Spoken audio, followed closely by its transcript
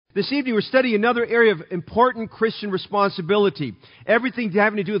This evening we're studying another area of important Christian responsibility. Everything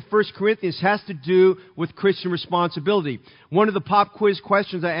having to do with 1 Corinthians has to do with Christian responsibility. One of the pop quiz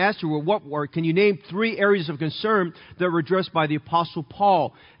questions I asked you were, can you name 3 areas of concern that were addressed by the Apostle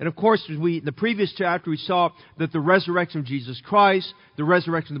Paul? And of course, in the previous chapter we saw that the resurrection of Jesus Christ, the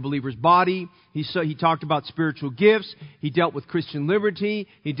resurrection of the believer's body, he talked about spiritual gifts, he dealt with Christian liberty,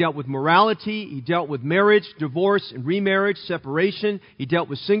 he dealt with morality, he dealt with marriage, divorce and remarriage, separation, he dealt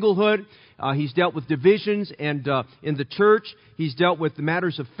with singlehood, he's dealt with divisions and in the church, he's dealt with the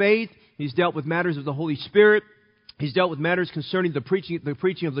matters of faith, he's dealt with matters of the Holy Spirit, he's dealt with matters concerning the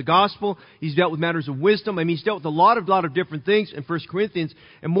preaching of the gospel. He's dealt with matters of wisdom. He's dealt with a lot of different things in 1 Corinthians.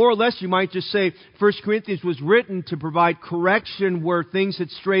 And more or less, you might just say 1 Corinthians was written to provide correction where things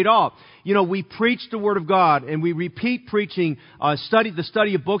had strayed off. You know, we preach the Word of God and we repeat preaching, the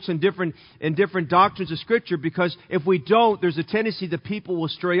study of books and different doctrines of Scripture, because if we don't, there's a tendency that people will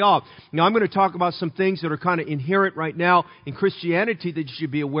stray off. Now, I'm going to talk about some things that are kind of inherent right now in Christianity that you should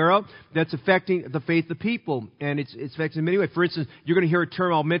be aware of that's affecting the faith of people. And it's affecting them anyway. For instance, you're going to hear a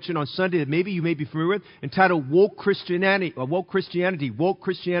term I'll mention on Sunday that maybe you may be familiar with, entitled woke Christianity, woke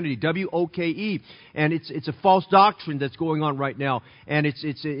Christianity, W-O-K-E. And it's a false doctrine that's going on right now. And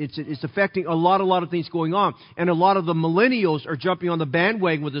it's affecting a lot of things going on. And a lot of the millennials are jumping on the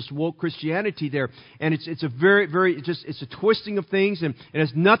bandwagon with this woke Christianity there. And it's a twisting of things, and it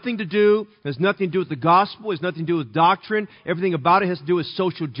has nothing to do with the gospel, it has nothing to do with doctrine. Everything about it has to do with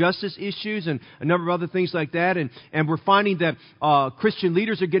social justice issues and a number of other things like that. And we're finding that Christian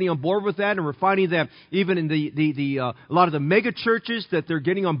leaders are getting on board with that, and we're finding that even in a lot of the mega churches that they're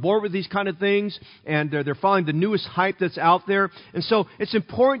getting on board with these kind of things, and they're following the newest hype that's out there. And so it's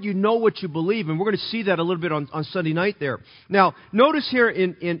important you know what you believe, and we're going to see that a little bit on Sunday night there. Now, notice here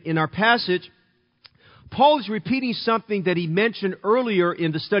in our passage, Paul is repeating something that he mentioned earlier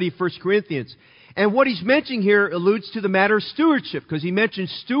in the study of 1 Corinthians. And what he's mentioning here alludes to the matter of stewardship, because he mentions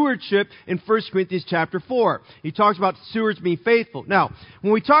stewardship in 1 Corinthians chapter 4. He talks about stewards being faithful. Now,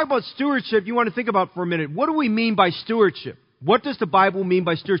 when we talk about stewardship, you want to think about for a minute, what do we mean by stewardship? What does the Bible mean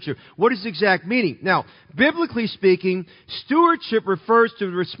by stewardship? What is the exact meaning? Now, biblically speaking, stewardship refers to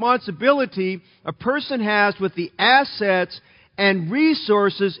the responsibility a person has with the assets and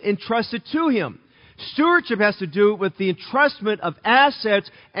resources entrusted to him. Stewardship has to do with the entrustment of assets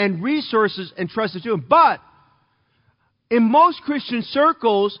and resources entrusted to him. But in most Christian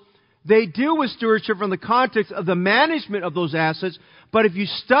circles, they deal with stewardship from the context of the management of those assets. But if you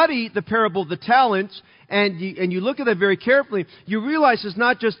study the parable of the talents, and you look at that very carefully, you realize it's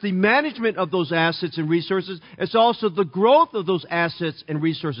not just the management of those assets and resources, it's also the growth of those assets and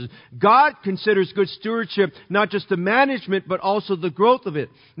resources. God considers good stewardship not just the management, but also the growth of it.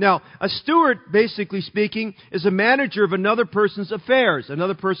 Now, a steward, basically speaking, is a manager of another person's affairs,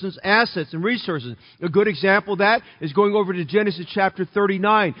 another person's assets and resources. A good example of that is going over to Genesis chapter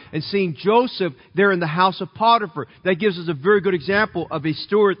 39 and seeing Joseph there in the house of Potiphar. That gives us a very good example of a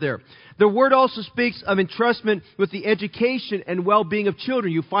steward there. The word also speaks of entrustment with the education and well-being of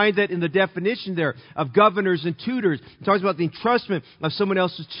children. You find that in the definition there of governors and tutors. It talks about the entrustment of someone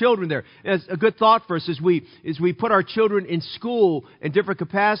else's children there. As a good thought for us as we put our children in school in different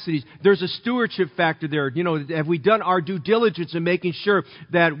capacities, there's a stewardship factor there. You know, have we done our due diligence in making sure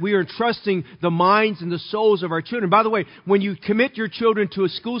that we are entrusting the minds and the souls of our children? By the way, when you commit your children to a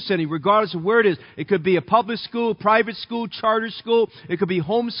school setting, regardless of where it is, it could be a public school, private school, charter school, it could be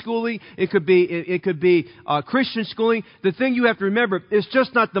homeschooling, it could be Christian schooling. The thing you have to remember is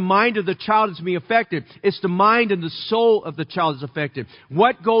just not the mind of the child that's being affected. It's the mind and the soul of the child that's affected.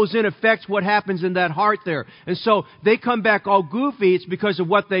 What goes in affects what happens in that heart there. And so they come back all goofy. It's because of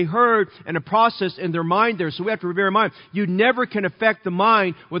what they heard and a process in their mind there. So we have to bear in mind, you never can affect the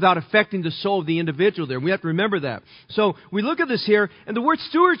mind without affecting the soul of the individual there. We have to remember that. So we look at this here, and the word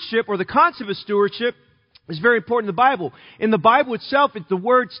stewardship, or the concept of stewardship, is very important in the Bible. In the Bible itself, the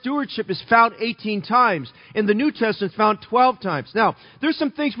word stewardship is found 18 times. In the New Testament, it's found 12 times. Now, there's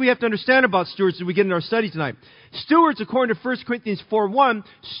some things we have to understand about stewards as we get into our study tonight. Stewards, according to 1 Corinthians 4:1,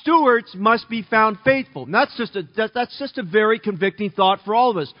 stewards must be found faithful. And that's just a very convicting thought for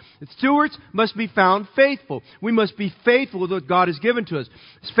all of us. Stewards must be found faithful. We must be faithful with what God has given to us.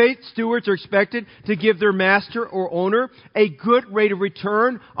 Stewards are expected to give their master or owner a good rate of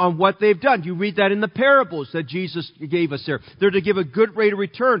return on what they've done. You read that in the parable. parables that Jesus gave us there. They're to give a good rate of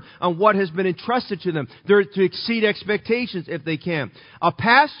return on what has been entrusted to them. They're to exceed expectations if they can.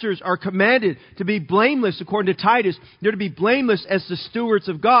 Pastors are commanded to be blameless, according to Titus. They're to be blameless as the stewards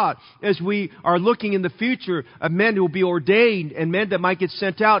of God, as we are looking in the future of men who will be ordained and men that might get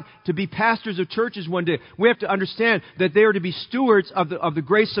sent out to be pastors of churches one day. We have to understand that they are to be stewards of the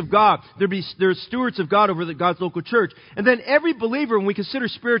grace of God. They're stewards of God over God's local church. And then every believer, when we consider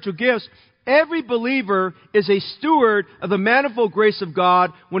spiritual gifts, every believer is a steward of the manifold grace of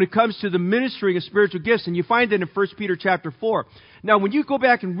God when it comes to the ministering of spiritual gifts. And you find that in 1 Peter chapter 4. Now, when you go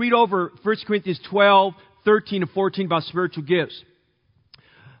back and read over 1 Corinthians 12, 13, and 14 about spiritual gifts,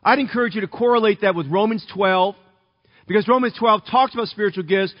 I'd encourage you to correlate that with Romans 12, because Romans 12 talks about spiritual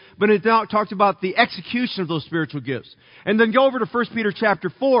gifts, but it now talks about the execution of those spiritual gifts. And then go over to 1 Peter chapter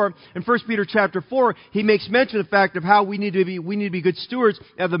 4. In 1 Peter chapter 4, he makes mention of the fact of how we need to be good stewards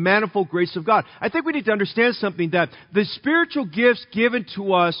of the manifold grace of God. I think we need to understand something, that the spiritual gifts given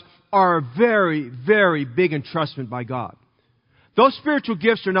to us are a very, very big entrustment by God. Those spiritual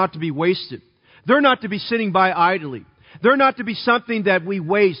gifts are not to be wasted. They're not to be sitting by idly. They're not to be something that we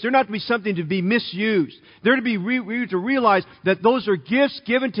waste. They're not to be something to be misused. They're to be to realize that those are gifts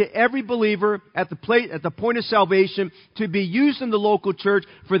given to every believer at the point of salvation to be used in the local church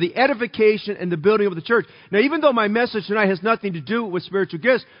for the edification and the building of the church. Now, even though my message tonight has nothing to do with spiritual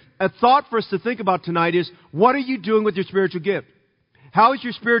gifts, a thought for us to think about tonight is, what are you doing with your spiritual gift? How is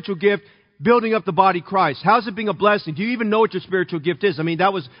your spiritual gift building up the body of Christ? How's it being a blessing? Do you even know what your spiritual gift is? I mean,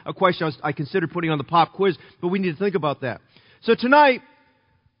 that was a question I considered putting on the pop quiz, but we need to think about that. So tonight,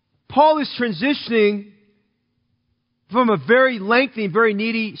 Paul is transitioning from a very lengthy, very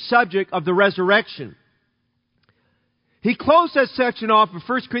needy subject of the resurrection. He closed that section off in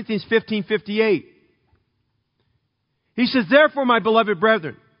 1 Corinthians 15:58. He says, therefore, my beloved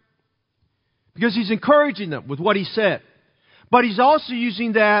brethren, because he's encouraging them with what he said. But he's also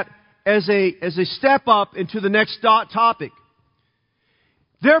using that as a step up into the next topic.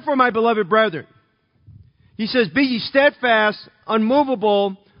 Therefore, my beloved brethren, he says, be ye steadfast,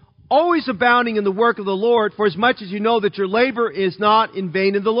 unmovable, always abounding in the work of the Lord, for as much as you know that your labor is not in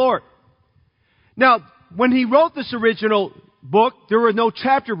vain in the Lord. Now, when he wrote this original book, there were no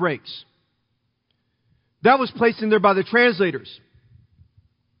chapter breaks. That was placed in there by the translators.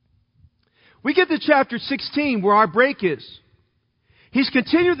 We get to chapter 16, where our break is. He's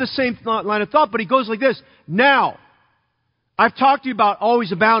continued the same line of thought, but he goes like this. Now, I've talked to you about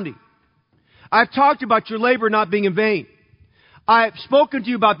always abounding. I've talked about your labor not being in vain. I've spoken to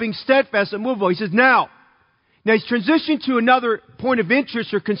you about being steadfast and immovable. He says, now he's transitioned to another point of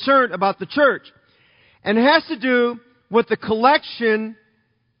interest or concern about the church. And it has to do with the collection,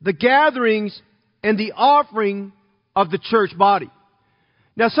 the gatherings, and the offering of the church body.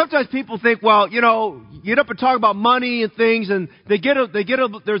 Now, sometimes people think, well, you get up and talk about money and things, and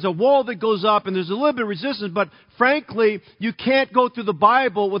there's a wall that goes up, and there's a little bit of resistance, but frankly, you can't go through the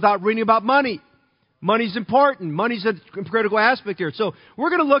Bible without reading about money. Money's important. Money's a critical aspect here. So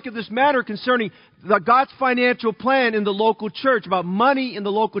we're going to look at this matter concerning God's financial plan in the local church, about money in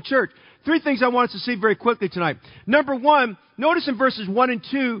the local church. 3 things I want us to see very quickly tonight. Number 1, notice in verses 1 and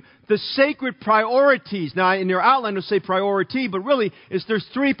 2, the sacred priorities. Now, in your outline, it'll say priority, but really, there's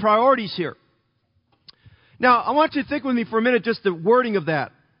 3 priorities here. Now, I want you to think with me for a minute, just the wording of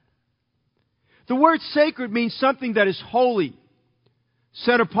that. The word sacred means something that is holy,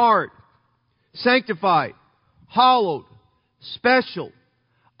 set apart, sanctified, hallowed, special.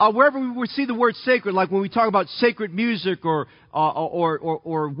 Wherever we see the word sacred, like when we talk about sacred music or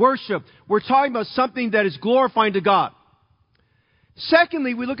worship, we're talking about something that is glorifying to God.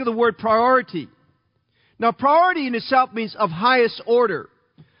 Secondly, we look at the word priority. Now, priority in itself means of highest order.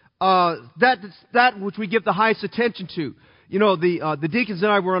 That which we give the highest attention to. You know, the deacons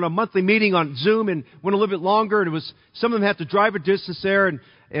and I were on a monthly meeting on Zoom and went a little bit longer, and some of them had to drive a distance there, and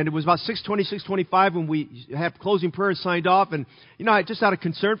it was about 6:20, 6:25 when we had closing prayer and signed off. And, I just out of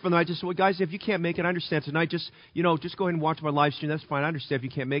concern for them, I just said, well, guys, if you can't make it, I understand tonight. Just go ahead and watch my live stream. That's fine. I understand if you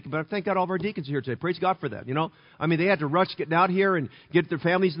can't make it. But I thank God all of our deacons are here today. Praise God for that, I mean, they had to rush getting out here and get their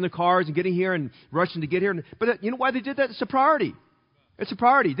families in their cars and getting here and rushing to get here. But you know why they did that? It's a priority. It's a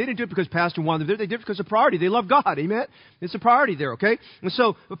priority. They didn't do it because Pastor wanted them there. They did it because it's a priority. They love God. Amen? It's a priority there, okay? And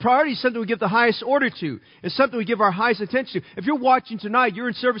so the priority is something we give the highest order to. It's something we give our highest attention to. If you're watching tonight, you're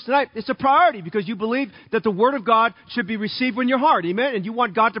in service tonight, it's a priority because you believe that the Word of God should be received in your heart. Amen? And you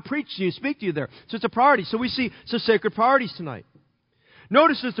want God to preach to you and speak to you there. So it's a priority. So we see some sacred priorities tonight.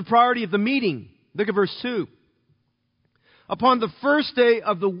 Notice it's the priority of the meeting. Look at verse 2. Upon the first day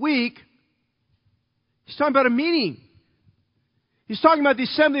of the week, he's talking about a meeting. He's talking about the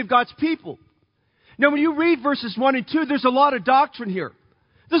assembly of God's people. Now, when you read verses 1 and 2, there's a lot of doctrine here.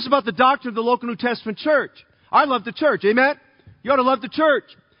 This is about the doctrine of the local New Testament church. I love the church. Amen? You ought to love the church.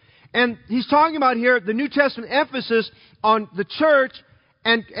 And he's talking about here the New Testament emphasis on the church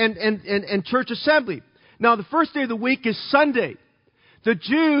and church assembly. Now, the first day of the week is Sunday. The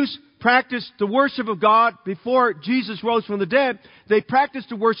Jews practiced the worship of God before Jesus rose from the dead. They practiced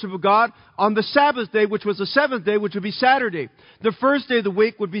the worship of God on the Sabbath day, which was the seventh day, which would be Saturday. The first day of the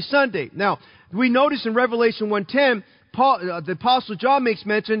week would be Sunday. Now, we notice in Revelation 1:10, the Apostle John makes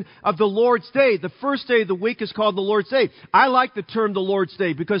mention of the Lord's Day. The first day of the week is called the Lord's Day. I like the term the Lord's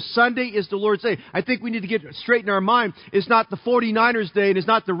Day because Sunday is the Lord's Day. I think we need to get straight in our mind. It's not the 49ers Day and it's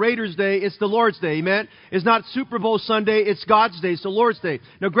not the Raiders Day. It's the Lord's Day. Amen? It's not Super Bowl Sunday. It's God's Day. It's the Lord's Day.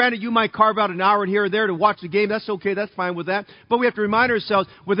 Now, granted, you might carve out an hour here or there to watch the game. That's okay. That's fine with that. But we have to remind ourselves,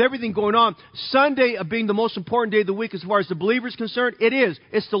 with everything going on, Sunday being the most important day of the week as far as the believer is concerned, it is.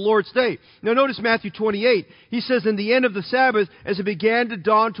 It's the Lord's Day. Now, notice Matthew 28. He says, in the end of the Sabbath, as it began to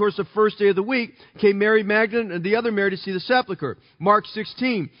dawn towards the first day of the week, came Mary Magdalene and the other Mary to see the sepulchre. Mark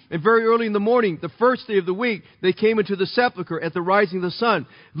 16. And very early in the morning, the first day of the week, they came into the sepulchre at the rising of the sun.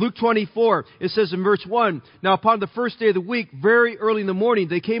 Luke 24, it says in verse 1, now upon the first day of the week, very early in the morning,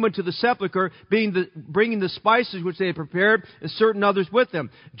 they came into the sepulchre, bringing the spices which they had prepared, and certain others with them.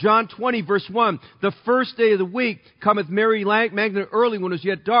 John 20, verse 1, the first day of the week cometh Mary Magdalene early when it was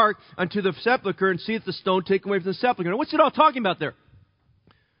yet dark unto the sepulchre, and seeth the stone taken away from the sepulchre. Now, what's it all talking about there?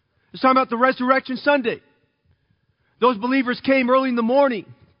 It's talking about the Resurrection Sunday. Those believers came early in the morning.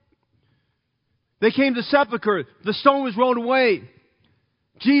 They came to the sepulchre. The stone was rolled away.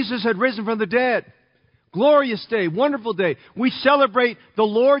 Jesus had risen from the dead. Glorious day, wonderful day. We celebrate the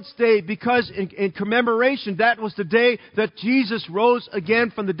Lord's Day because in commemoration, that was the day that Jesus rose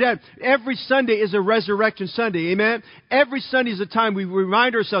again from the dead. Every Sunday is a resurrection Sunday, amen? Every Sunday is a time we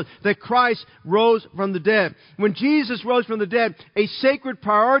remind ourselves that Christ rose from the dead. When Jesus rose from the dead, a sacred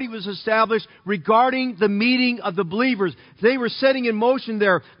priority was established regarding the meeting of the believers. They were setting in motion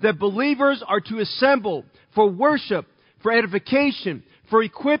there that believers are to assemble for worship, for edification, for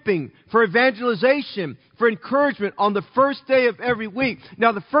equipping, for evangelization, for encouragement on the first day of every week.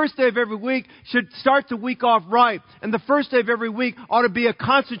 Now, the first day of every week should start the week off right. And the first day of every week ought to be a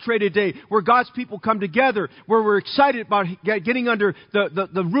concentrated day where God's people come together, where we're excited about getting under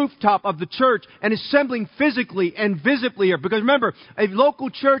the rooftop of the church and assembling physically and visibly here. Because remember, a local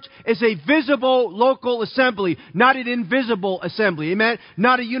church is a visible local assembly, not an invisible assembly. Amen?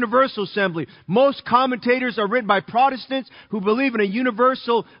 Not a universal assembly. Most commentators are written by Protestants who believe in a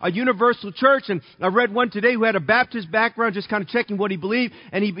universal church. And I read one today who had a Baptist background, just kind of checking what he believed,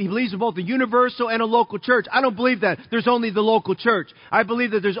 and he believes in both a universal and a local church. I don't believe that. There's only the local church. I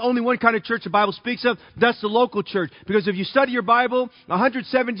believe that there's only one kind of church the Bible speaks of. That's the local church. Because if you study your Bible,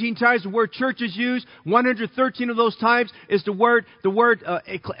 117 times the word church is used. 113 of those times is the word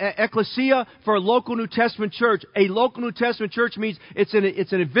ecclesia for a local New Testament church. A local New Testament church means it's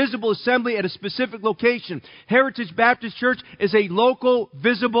an visible assembly at a specific location. Heritage Baptist Church is a local,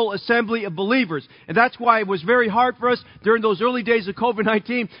 visible assembly of believers. And that's why it was very hard for us during those early days of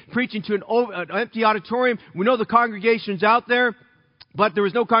COVID-19 preaching to an empty auditorium. We know the congregation's out there, but there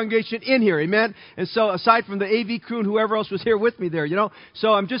was no congregation in here, amen? And so aside from the AV crew and whoever else was here with me there,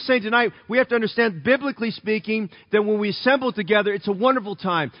 So I'm just saying tonight, we have to understand, biblically speaking, that when we assemble together, it's a wonderful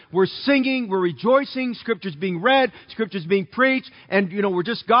time. We're singing, we're rejoicing, Scripture's being read, Scripture's being preached, and,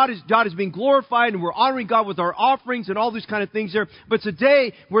 God is being glorified, and we're honoring God with our offerings and all these kind of things there. But it's a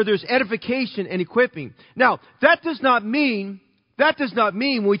day where there's edification and equipping. Now, that does not mean,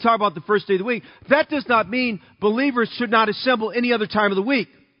 when we talk about the first day of the week, that does not mean believers should not assemble any other time of the week.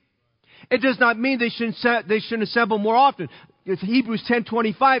 It does not mean they shouldn't assemble more often. If Hebrews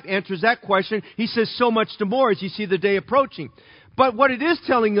 10:25 answers that question. He says so much the more as you see the day approaching. But what it is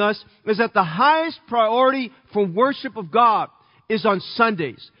telling us is that the highest priority for worship of God is on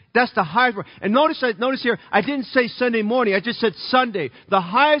Sundays. That's the highest. And notice here, I didn't say Sunday morning. I just said Sunday. The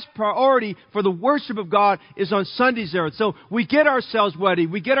highest priority for the worship of God is on Sundays there. So we get ourselves ready.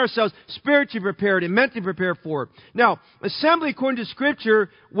 We get ourselves spiritually prepared and mentally prepared for it. Now, assembly, according to Scripture,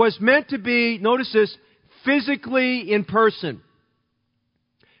 was meant to be, notice this, physically in person.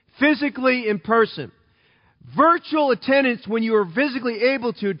 Physically in person. Virtual attendance when you are physically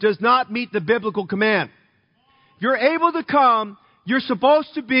able to does not meet the biblical command. If you're able to come, you're supposed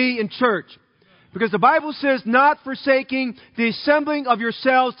to be in church. Because the Bible says, not forsaking the assembling of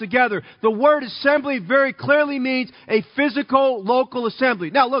yourselves together. The word assembly very clearly means a physical, local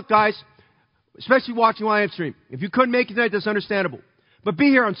assembly. Now look, guys, especially watching live stream. If you couldn't make it tonight, that's understandable. But be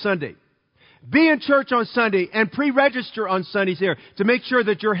here on Sunday. Be in church on Sunday and pre-register on Sundays here to make sure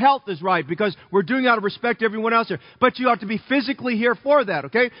that your health is right, because we're doing it out of respect to everyone else here. But you have to be physically here for that,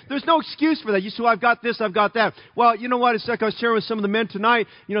 okay? There's no excuse for that. You say, well, I've got this, I've got that. Well, you know what? It's like I was sharing with some of the men tonight.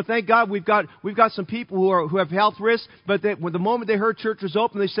 You know, thank God we've got some people who have health risks, but when the moment they heard church was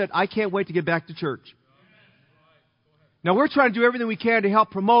open, they said, I can't wait to get back to church. Now, we're trying to do everything we can to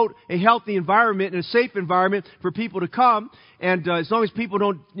help promote a healthy environment and a safe environment for people to come. And as long as people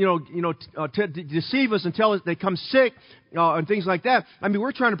don't, deceive us and tell us they come sick and things like that. I mean,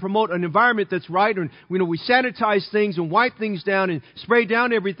 we're trying to promote an environment that's right. And, we sanitize things and wipe things down and spray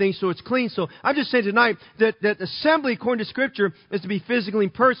down everything so it's clean. So I'm just saying tonight that assembly, according to Scripture, is to be physically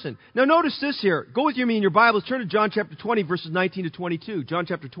in person. Now, notice this here. Go with me in your Bibles. Turn to John chapter 20, verses 19 to 22. John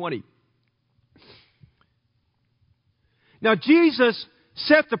chapter 20. Now, Jesus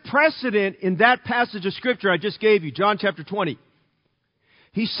set the precedent in that passage of Scripture I just gave you, John chapter 20.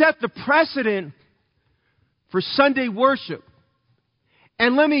 He set the precedent for Sunday worship.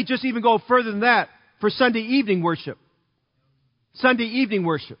 And let me just even go further than that, for Sunday evening worship. Sunday evening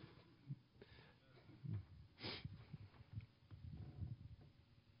worship.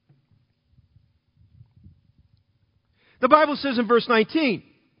 The Bible says in verse 19,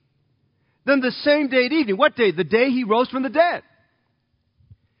 then the same day at evening. What day? The day He rose from the dead.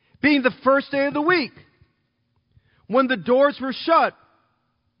 Being the first day of the week. When the doors were shut.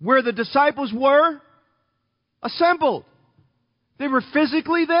 Where the disciples were assembled. They were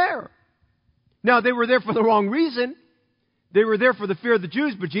physically there. Now, they were there for the wrong reason. They were there for the fear of the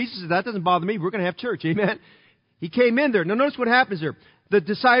Jews. But Jesus said, that doesn't bother me. We're going to have church. Amen. He came in there. Now, notice what happens here. The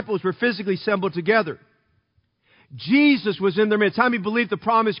disciples were physically assembled together. Jesus was in their midst. How many believe the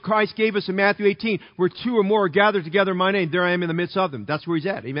promise Christ gave us in Matthew 18, where two or more are gathered together in my name, there I am in the midst of them. That's where He's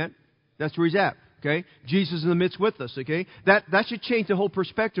at. Amen? That's where He's at. Okay? Jesus is in the midst with us. Okay? That should change the whole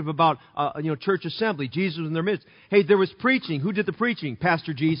perspective about, church assembly. Jesus was in their midst. Hey, there was preaching. Who did the preaching?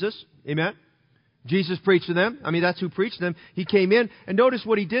 Pastor Jesus. Amen? Jesus preached to them. I mean, that's who preached to them. He came in, and notice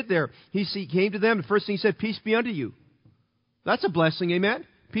what He did there. He came to them, the first thing He said, peace be unto you. That's a blessing. Amen?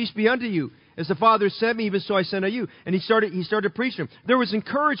 Peace be unto you. As the Father sent me, even so I send unto you. And he started preaching. There was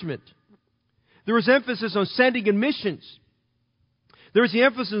encouragement. There was emphasis on sending and missions. There was the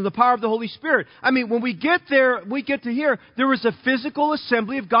emphasis on the power of the Holy Spirit. I mean, when we get there, we get to hear there was a physical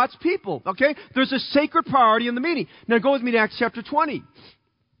assembly of God's people. Okay? There's a sacred priority in the meeting. Now go with me to Acts chapter 20.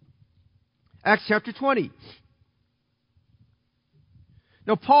 Acts chapter 20.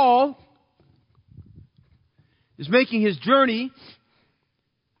 Now Paul is making his journey,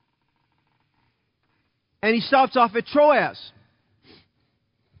 and he stops off at Troas.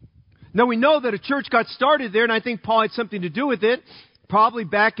 Now we know that a church got started there, and I think Paul had something to do with it. Probably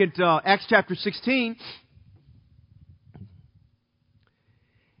back at Acts chapter 16.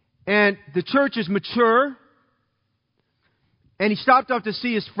 And the church is mature. And he stopped off to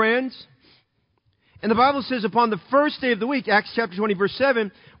see his friends. And the Bible says upon the first day of the week, Acts chapter 20 verse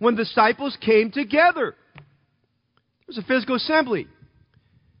 7, when the disciples came together. It was a physical assembly.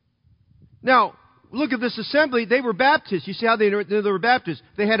 Now, look at this assembly. They were Baptists. You see how they were Baptists?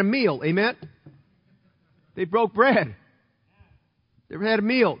 They had a meal. Amen? They broke bread. They had a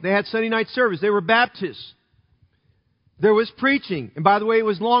meal. They had Sunday night service. They were Baptists. There was preaching. And by the way, it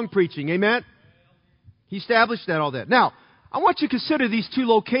was long preaching. Amen? He established all that. Now, I want you to consider these two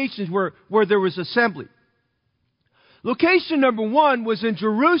locations where there was assembly. Location number one was in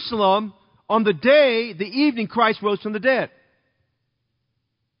Jerusalem on the evening Christ rose from the dead.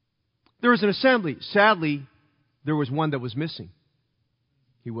 There was an assembly. Sadly, there was one that was missing.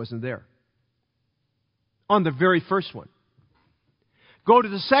 He wasn't there. On the very first one. Go to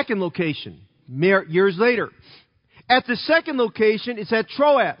the second location, years later. At the second location, it's at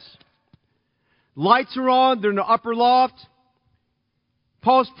Troas. Lights are on, they're in the upper loft.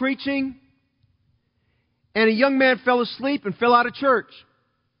 Paul's preaching, and a young man fell asleep and fell out of church.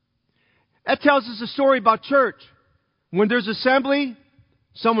 That tells us a story about church. When there's assembly,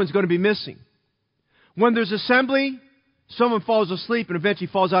 someone's going to be missing. When there's assembly, someone falls asleep and eventually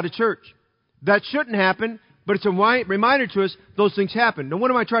falls out of church. That shouldn't happen, but it's a reminder to us those things happen. Now, what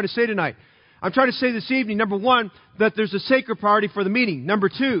am I trying to say tonight? I'm trying to say this evening, number one, that there's a sacred priority for the meeting. Number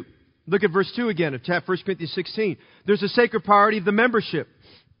two, look at verse 2 again of 1 Corinthians 16. There's a sacred priority of the membership.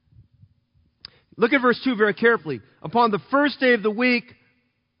 Look at verse 2 very carefully. Upon the first day of the week,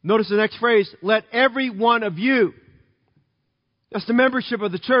 notice the next phrase, let every one of you. That's the membership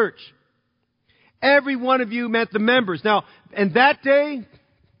of the church. Every one of you meant the members. Now, and that day,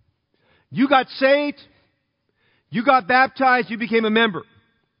 you got saved, you got baptized, you became a member.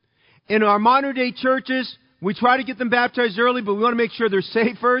 In our modern day churches, we try to get them baptized early, but we want to make sure they're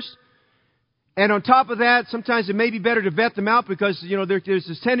saved first. And on top of that, sometimes it may be better to vet them out because, there's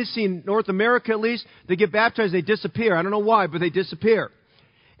this tendency in North America at least, they get baptized, they disappear. I don't know why, but they disappear.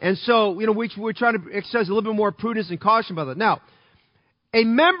 And so, we're trying to exercise a little bit more prudence and caution about that. Now, a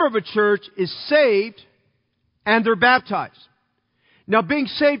member of a church is saved and they're baptized. Now, being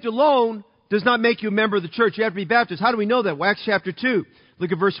saved alone does not make you a member of the church. You have to be baptized. How do we know that? Well, Acts chapter 2.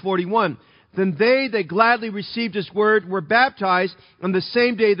 Look at verse 41. Then they that gladly received His word were baptized, and the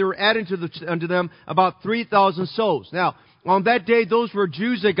same day there were added unto them about 3,000 souls. Now, on that day, those were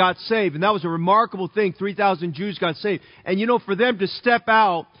Jews that got saved, and that was a remarkable thing. 3,000 Jews got saved. And for them to step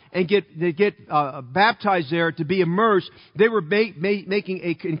out and get baptized there, to be immersed, they were making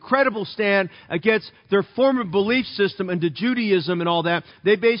an incredible stand against their former belief system into Judaism and all that.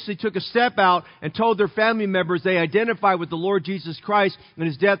 They basically took a step out and told their family members they identify with the Lord Jesus Christ and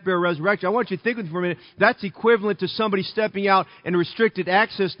His death, burial, resurrection. I want you to think with me for a minute. That's equivalent to somebody stepping out in a restricted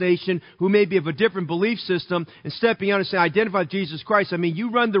access nation who may be of a different belief system and stepping out and saying, identify with Jesus Christ. I mean,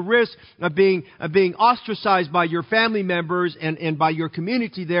 you run the risk of being ostracized by your family members and by your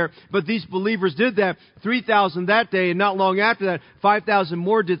community there. But these believers did that. 3,000 that day, and not long after that, 5,000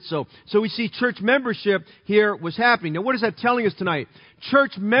 more did so. So we see church membership here was happening. Now, what is that telling us tonight?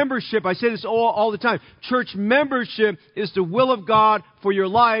 Church membership, I say this all the time, church membership is the will of God for your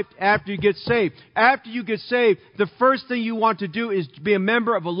life after you get saved. After you get saved, the first thing you want to do is to be a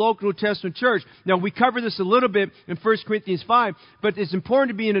member of a local New Testament church. Now, we cover this a little bit in 1 Corinthians 5, but it's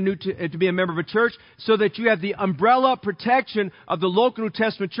important to be to be a member of a church so that you have the umbrella protection of the local New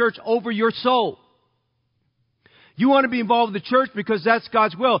Testament church over your soul. You want to be involved with the church because that's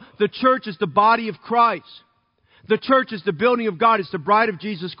God's will. The church is the body of Christ. The church is the building of God. It's the bride of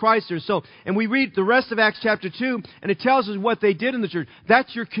Jesus Christ there. So, and we read the rest of Acts chapter 2, and it tells us what they did in the church.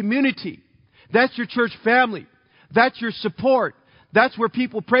 That's your community. That's your church family. That's your support. That's where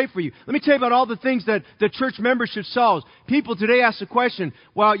people pray for you. Let me tell you about all the things that the church membership solves. People today ask the question,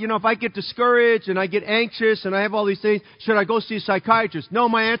 well, if I get discouraged and I get anxious and I have all these things, should I go see a psychiatrist? No,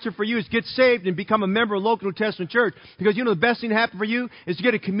 my answer for you is get saved and become a member of a local New Testament church. Because the best thing to happen for you is to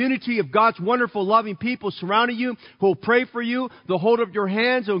get a community of God's wonderful, loving people surrounding you who will pray for you. They'll hold up your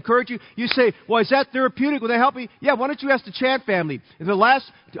hands. They'll encourage you. You say, well, is that therapeutic? Will that help me? Yeah, why don't you ask the Chant family? In the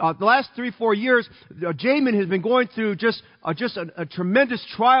last 3-4 years, Jamin has been going through just a tremendous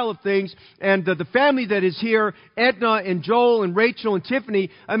trial of things, and the family that is here, Edna and Joel and Rachel and Tiffany,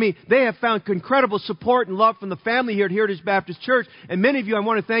 I mean, they have found incredible support and love from the family here at Heritage Baptist Church, and many of you, I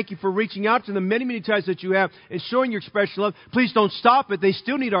want to thank you for reaching out to them many times that you have and showing your expression of love. Please don't stop it. They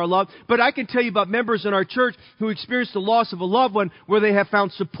still need our love, but I can tell you about members in our church who experienced the loss of a loved one where they have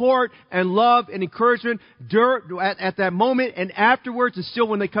found support and love and encouragement at that moment and afterwards and still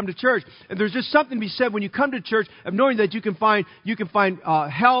when they come to church. And there's just something to be said when you come to church of knowing that you can find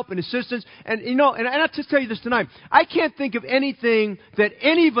help and assistance. And and I just tell you this tonight, I can't think of anything that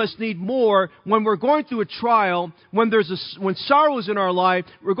any of us need more when we're going through a trial, when sorrow is in our life,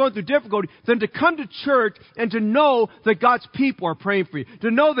 we're going through difficulty, than to come to church and to know that God's people are praying for you.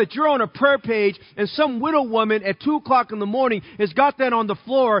 To know that you're on a prayer page and some widow woman at 2 o'clock in the morning has got that on the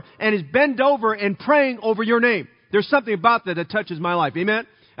floor and is bent over and praying over your name. There's something about that touches my life. Amen?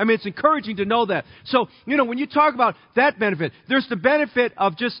 I mean, it's encouraging to know that. So, when you talk about that benefit, there's the benefit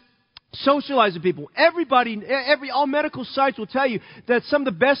of just socializing people. All medical sites will tell you that some of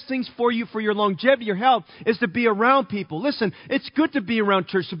the best things for you, for your longevity, your health, is to be around people. Listen, it's good to be around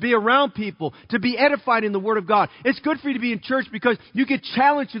church, to be around people, to be edified in the Word of God. It's good for you to be in church because you get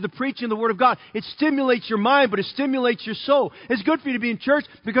challenged through the preaching of the Word of God. It stimulates your mind, but it stimulates your soul. It's good for you to be in church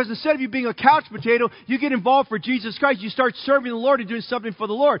because instead of you being a couch potato, you get involved for Jesus Christ. You start serving the Lord and doing something for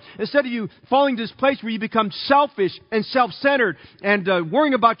the Lord. Instead of you falling to this place where you become selfish and self-centered and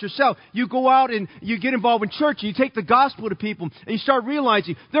worrying about yourself, you go out and you get involved in church and you take the gospel to people and you start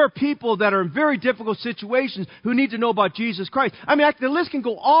realizing there are people that are in very difficult situations who need to know about Jesus Christ. I mean, the list can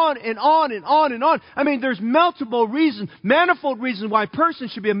go on and on and on and on. I mean, there's manifold reasons why a person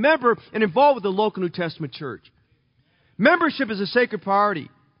should be a member and involved with the local New Testament church. Membership is a sacred priority.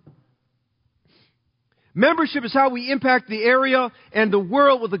 Membership is how we impact the area and the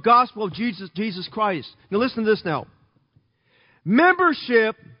world with the gospel of Jesus Christ. Now listen to this now.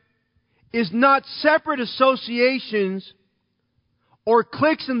 Membership is not separate associations or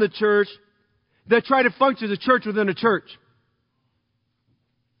cliques in the church that try to function as a church within a church.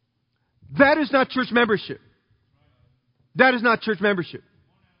 That is not church membership. That is not church membership.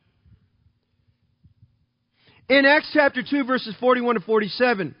 In Acts chapter 2, verses 41 to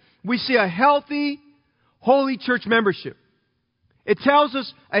 47, we see a healthy, holy church membership. It tells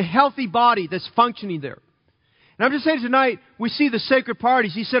us a healthy body that's functioning there. And I'm just saying tonight, we see the sacred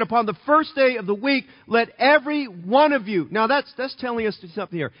priorities. He said, upon the first day of the week, let every one of you. Now that's telling us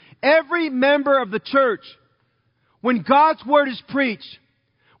something here. Every member of the church, when God's word is preached,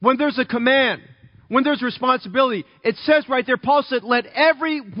 when there's a command, when there's responsibility, it says right there, Paul said, let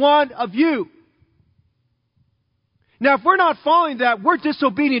every one of you. Now, if we're not following that, we're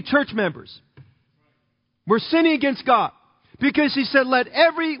disobedient church members. We're sinning against God. Because he said, let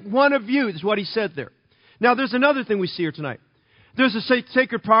every one of you, is what he said there. Now, there's another thing we see here tonight. There's a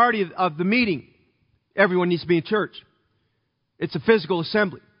sacred priority of the meeting. Everyone needs to be in church. It's a physical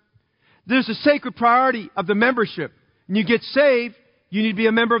assembly. There's a sacred priority of the membership. When you get saved, you need to be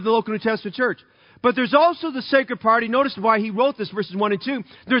a member of the local New Testament church. But there's also the sacred priority. Notice why he wrote this, verses 1 and 2.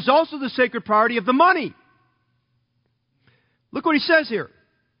 There's also the sacred priority of the money. Look what he says here.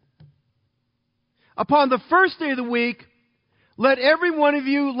 Upon the first day of the week, let every one of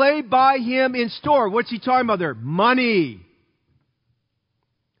you lay by him in store. What's he talking about there? Money.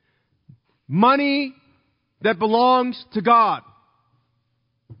 Money that belongs to God.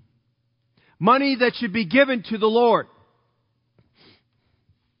 Money that should be given to the Lord.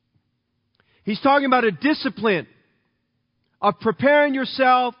 He's talking about a discipline of preparing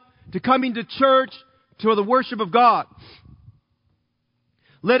yourself to coming to church, to the worship of God.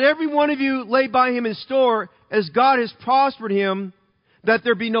 Let every one of you lay by him in store as God has prospered him, that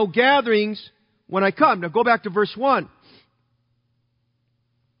there be no gatherings when I come. Now go back to verse 1.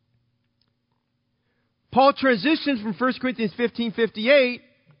 Paul transitions from 1 Corinthians 15:58.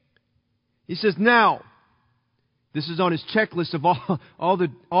 He says, now, this is on his checklist of all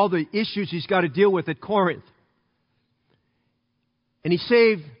the issues he's got to deal with at Corinth. And he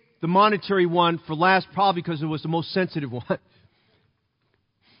saved the monetary one for last, probably because it was the most sensitive one.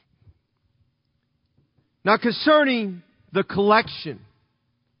 Now, concerning the collection.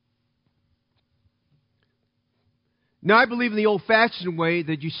 Now, I believe in the old-fashioned way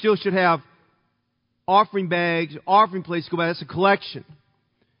that you still should have offering bags, offering plates to go by. That's a collection.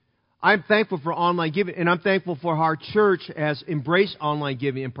 I'm thankful for online giving, and I'm thankful for how our church has embraced online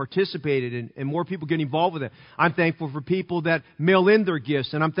giving and participated, and more people get involved with it. I'm thankful for people that mail in their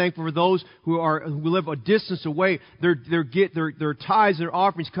gifts, and I'm thankful for those who live a distance away. Their tithes, their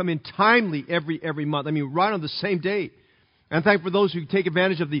offerings come in timely every month. I mean, right on the same day. I'm thankful for those who take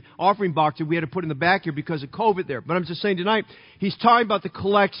advantage of the offering box that we had to put in the back here because of COVID there. But I'm just saying tonight, he's talking about the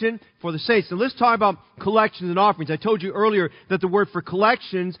collection for the saints. Now let's talk about collections and offerings. I told you earlier that the word for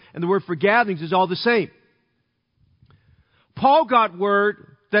collections and the word for gatherings is all the same. Paul got word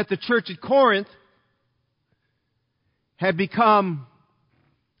that the church at Corinth had become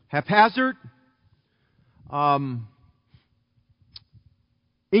haphazard,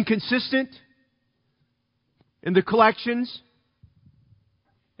 inconsistent in their collections,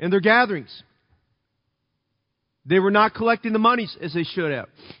 in their gatherings. They were not collecting the monies as they should have.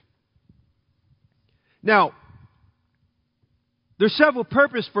 Now, there's several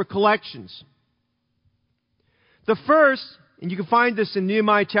purposes for collections. The first, and you can find this in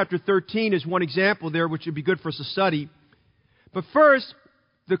Nehemiah chapter 13 as one example there, which would be good for us to study. But first,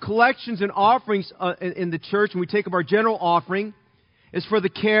 the collections and offerings in the church, when we take up our general offering, is for the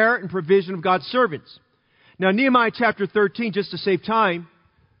care and provision of God's servants. Now, Nehemiah chapter 13, just to save time,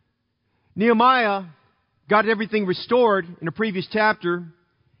 Nehemiah got everything restored in a previous chapter.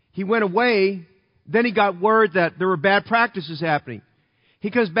 He went away. Then he got word that there were bad practices happening. He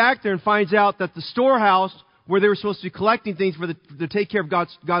comes back there and finds out that the storehouse, where they were supposed to be collecting things to take care of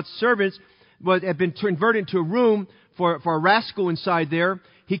God's servants, had been converted into a room for a rascal inside there.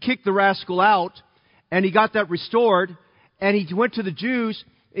 He kicked the rascal out, and he got that restored. And he went to the Jews,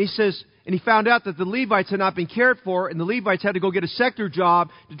 and he says, and he found out that the Levites had not been cared for, and the Levites had to go get a sector job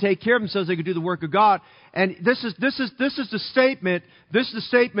to take care of themselves so they could do the work of God. And this is the statement. This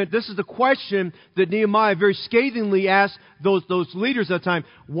is the question that Nehemiah very scathingly asked those leaders at the time.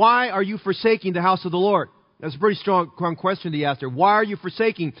 Why are you forsaking the house of the Lord? That's a pretty strong question that he asked there. Why are you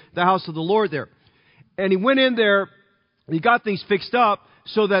forsaking the house of the Lord there? And he went in there, and he got things fixed up,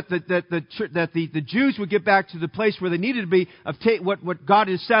 so that the Jews would get back to the place where they needed to be of what God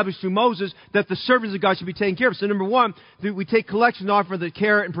had established through Moses, that the servants of God should be taken care of. So number one, we take collections and offer for the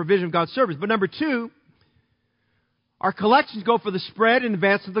care and provision of God's servants. But number two, our collections go for the spread and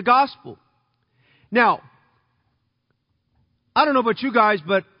advance of the gospel. Now, I don't know about you guys,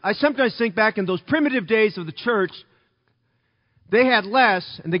 but I sometimes think back in those primitive days of the church, they had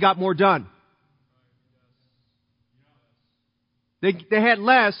less and they got more done. They had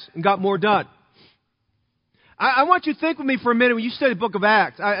less and got more done. I want you to think with me for a minute when you study the book of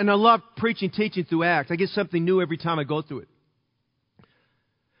Acts. And I love preaching, teaching through Acts. I get something new every time I go through it.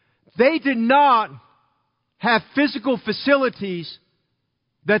 They did not have physical facilities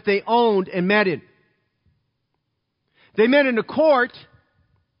that they owned and met in. They met in the court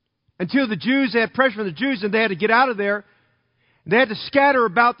until the Jews, they had pressure from the Jews and they had to get out of there. They had to scatter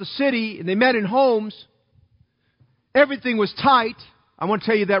about the city and they met in homes. Everything was tight. I want to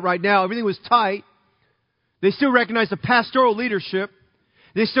tell you that right now. Everything was tight. They still recognized the pastoral leadership.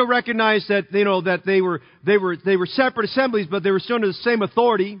 They still recognized that, that they were separate assemblies, but they were still under the same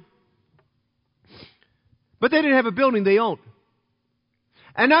authority. But they didn't have a building they owned.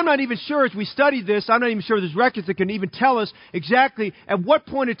 And I'm not even sure, as we studied this, I'm not even sure there's records that can even tell us exactly at what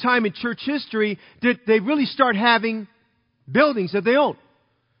point in time in church history did they really start having buildings that they owned.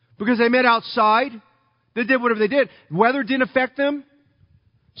 Because they met outside. They did whatever they did. Weather didn't affect them.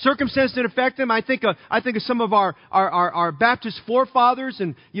 Circumstance didn't affect them. I think of some of our Baptist forefathers,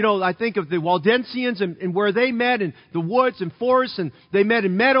 and I think of the Waldensians and where they met in the woods and forests, and they met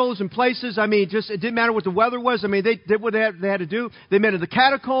in meadows and places. I mean, it didn't matter what the weather was. I mean, they did what they had to do. They met in the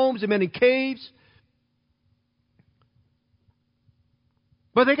catacombs. They met in caves.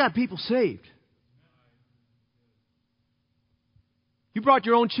 But they got people saved. You brought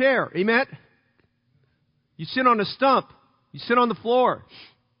your own chair. Amen? You sit on a stump. You sit on the floor.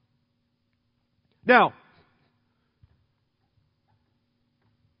 Now,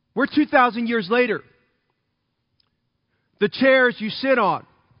 we're 2,000 years later. The chairs you sit on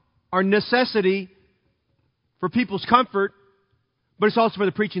are necessity for people's comfort, but it's also for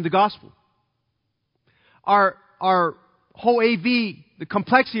the preaching of the gospel. Our whole AV, the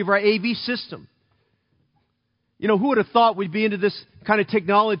complexity of our AV system. Who would have thought we'd be into this kind of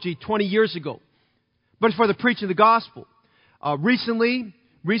technology 20 years ago? But it's for the preaching of the gospel. Recently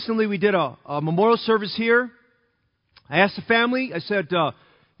we did a memorial service here. I asked the family, I said,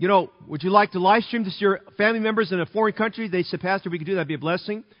 would you like to live stream this to your family members in a foreign country? They said, Pastor, if we could do that, that'd be a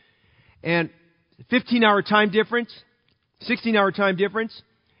blessing. And 15-hour time difference, 16-hour time difference.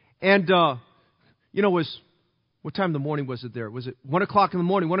 And, what time in the morning was it there? Was it 1 o'clock in the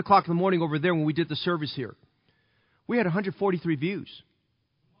morning? 1 o'clock in the morning over there when we did the service here. We had 143 views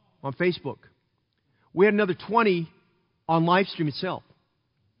on Facebook. We had another 20 on live stream itself.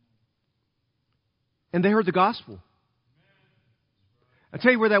 And they heard the gospel. I'll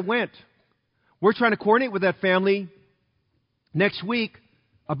tell you where that went. We're trying to coordinate with that family. Next week,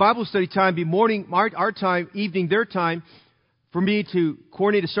 a Bible study time be morning our time, evening their time, for me to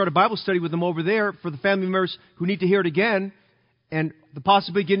coordinate to start a Bible study with them over there for the family members who need to hear it again, and the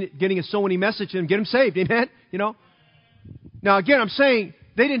possibly getting a so many message and get them saved. Amen? Now again, I'm saying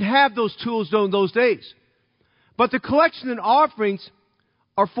they didn't have those tools in those days. But the collection and offerings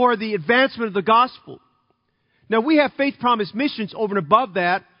are for the advancement of the gospel. Now, we have Faith Promise Missions over and above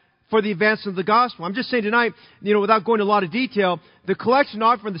that for the advancement of the gospel. I'm just saying tonight, without going into a lot of detail, the collection,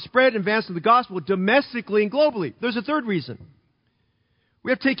 offering, the spread, and advancement of the gospel domestically and globally. There's a third reason.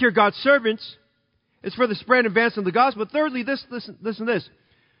 We have to take care of God's servants. It's for the spread and advancement of the gospel. But thirdly, listen to this.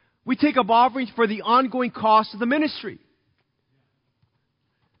 We take up offerings for the ongoing cost of the ministry.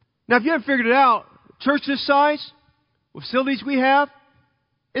 Now, if you haven't figured it out, church this size, with facilities we have,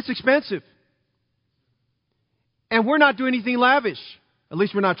 it's expensive. And we're not doing anything lavish. At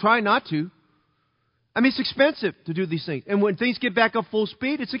least we're not trying not to. I mean, it's expensive to do these things. And when things get back up full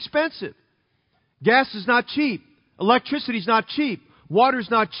speed, it's expensive. Gas is not cheap. Electricity is not cheap. Water is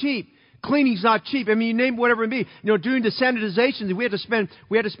not cheap. Cleaning's not cheap. I mean, you name whatever it be. Doing the sanitizations, we had to spend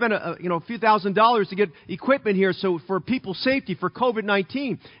a few $1,000s to get equipment here, so for people's safety, for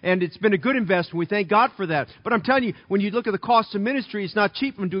COVID-19, and it's been a good investment. We thank God for that. But I'm telling you, when you look at the cost of ministry, it's not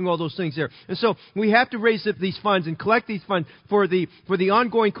cheap when doing all those things there. And so we have to raise up these funds and collect these funds for the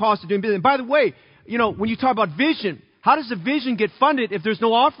ongoing cost of doing business. And by the way, when you talk about vision, how does the vision get funded if there's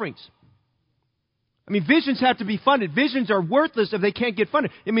no offerings? I mean, visions have to be funded. Visions are worthless if they can't get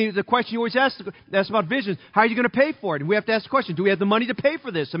funded. I mean, the question you always ask about visions, how are you going to pay for it? And we have to ask the question, do we have the money to pay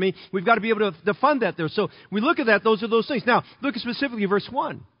for this? I mean, we've got to be able to fund that there. So we look at that, those are those things. Now, look specifically at verse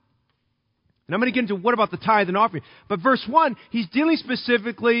 1. And I'm going to get into what about the tithe and offering. But verse 1, he's dealing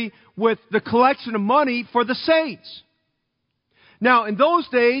specifically with the collection of money for the saints. Now, in those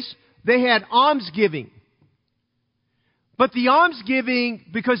days, they had almsgiving. But the almsgiving,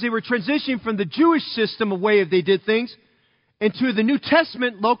 because they were transitioning from the Jewish system, a way they did things, into the New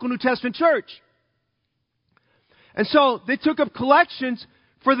Testament, local New Testament church. And so they took up collections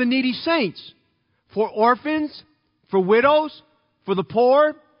for the needy saints, for orphans, for widows, for the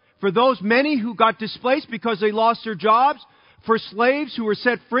poor, for those many who got displaced because they lost their jobs, for slaves who were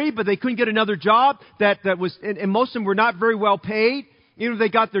set free but they couldn't get another job that was, and most of them were not very well paid. Even if they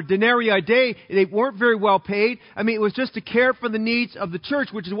got their denarii a day, they weren't very well paid. I mean, it was just to care for the needs of the church,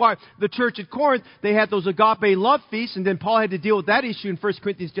 which is why the church at Corinth, they had those agape love feasts, and then Paul had to deal with that issue in 1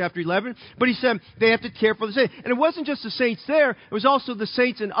 Corinthians chapter 11. But he said they have to care for the saints. And it wasn't just the saints there, it was also the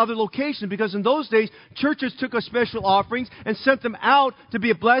saints in other locations, because in those days, churches took a special offerings and sent them out to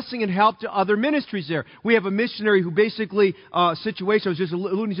be a blessing and help to other ministries there. We have a missionary who basically, situation, I was just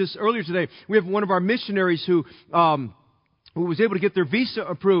alluding to this earlier today, we have one of our missionaries who was able to get their visa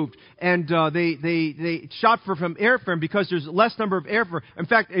approved, and they shot for from airfare, because there's less number of airfare. In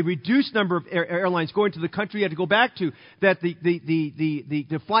fact, a reduced number of airlines going to the country he had to go back to. That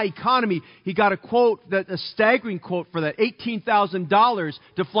the fly economy, he got a quote, a staggering quote for that, $18,000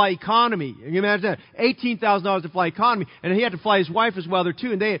 to fly economy. Can you imagine that? $18,000 to fly economy, and he had to fly his wife as well there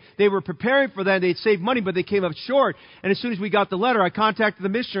too. And they were preparing for that. They'd saved money, but they came up short. And as soon as we got the letter, I contacted the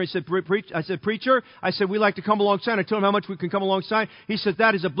missionary. I said, preacher, we'd like to come alongside. I told him how much we can come alongside. He said,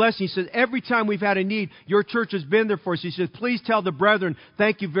 that is a blessing. He said, every time we've had a need, your church has been there for us. He said, please tell the brethren,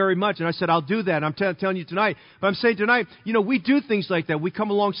 thank you very much. And I said, I'll do that. And I'm telling you tonight. But I'm saying tonight, we do things like that. We come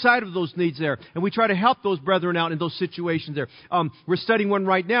alongside of those needs there, and we try to help those brethren out in those situations there. We're studying one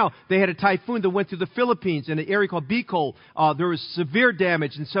right now. They had a typhoon that went through the Philippines in an area called Bicol. There was severe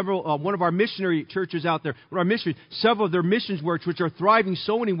damage in several, one of our missionary churches out there, several of their missions works, which are thriving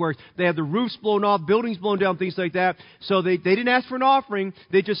so many works, they had the roofs blown off, buildings blown down, things like that. So they didn't ask for an offering.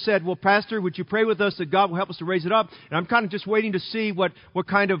 They just said, well, Pastor, would you pray with us that God will help us to raise it up? And I'm kind of just waiting to see what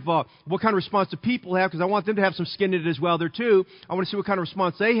kind of response the people have, because I want them to have some skin in it as well there too. I want to see what kind of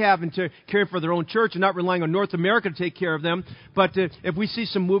response they have into caring for their own church and not relying on North America to take care of them. But if we see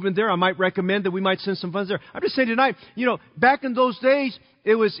some movement there, I might recommend that we might send some funds there. I'm just saying tonight, back in those days,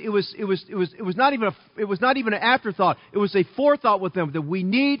 it was not even an afterthought. It was a forethought with them that we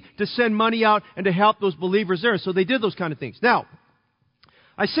need to send money out and to help those believers there. So they did those kind of things. Now,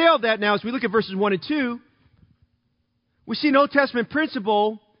 I say all that now as we look at verses 1 and 2. We see an Old Testament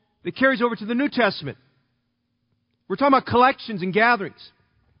principle that carries over to the New Testament. We're talking about collections and gatherings.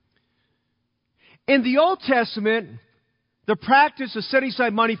 In the Old Testament, the practice of setting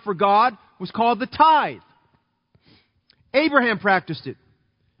aside money for God was called the tithe. Abraham practiced it.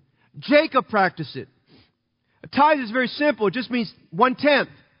 Jacob practiced it. A tithe is very simple. It just means 1/10. If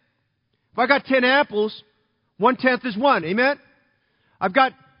I got 10 apples, 1/10 is 1. Amen? I've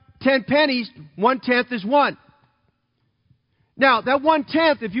got 10 pennies, 1/10 is 1. Now, that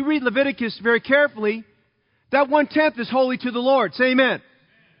 1/10, if you read Leviticus very carefully, that 1/10 is holy to the Lord. Say amen.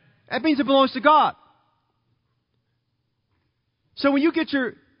 That means it belongs to God. So when you get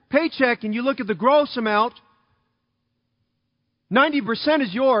your paycheck and you look at the gross amount, 90%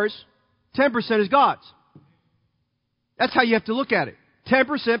 is yours, 10% is God's. That's how you have to look at it.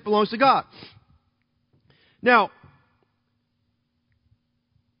 10% belongs to God. Now,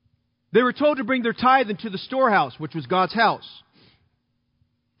 they were told to bring their tithe into the storehouse, which was God's house.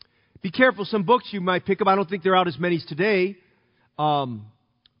 Be careful, some books you might pick up, I don't think there are out as many as today.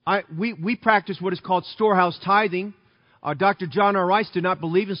 We practice what is called storehouse tithing. Dr. John R. Rice did not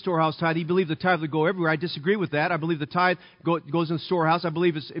believe in storehouse tithe. He believed the tithe would go everywhere. I disagree with that. I believe the tithe goes in the storehouse. I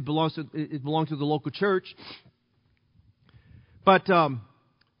believe it belongs to the local church. But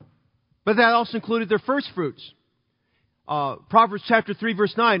that also included their first fruits. Proverbs chapter 3,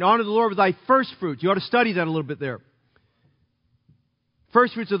 verse 9, honor the Lord with thy first fruits. You ought to study that a little bit there.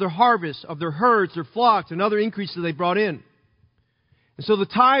 First fruits of their harvest, of their herds, their flocks, and other increases they brought in. And so the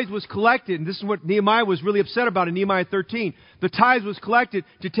tithe was collected, and this is what Nehemiah was really upset about in Nehemiah 13. The tithe was collected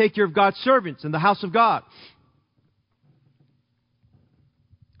to take care of God's servants in the house of God.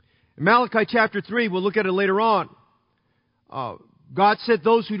 In Malachi chapter 3, we'll look at it later on. God said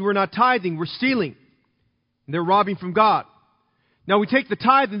those who were not tithing were stealing. And they're robbing from God. Now we take the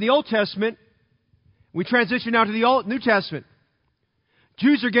tithe in the Old Testament, we transition now to the New Testament.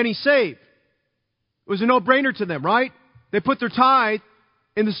 Jews are getting saved. It was a no-brainer to them, right? They put their tithe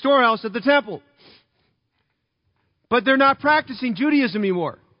in the storehouse at the temple. But they're not practicing Judaism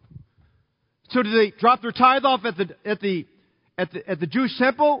anymore. So do they drop their tithe off at the Jewish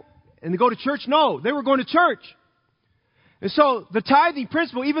temple and they go to church? No, they were going to church. And so the tithing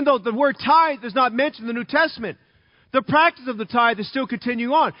principle, even though the word tithe is not mentioned in the New Testament, the practice of the tithe is still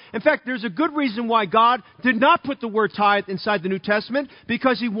continuing on. In fact, there's a good reason why God did not put the word tithe inside the New Testament,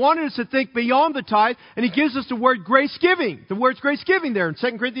 because He wanted us to think beyond the tithe, and He gives us the word grace giving. The word's grace giving there in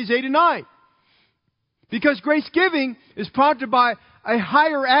 2 Corinthians 8 and 9. Because grace giving is prompted by a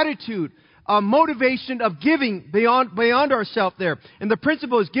higher attitude, motivation of giving beyond ourselves there. And the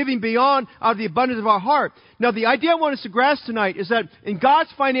principle is giving beyond out of the abundance of our heart. Now, the idea I want us to grasp tonight is that in God's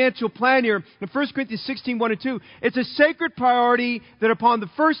financial plan here, in 1 Corinthians 16, 1 and 2, it's a sacred priority that upon the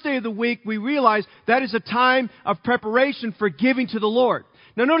first day of the week, we realize that is a time of preparation for giving to the Lord.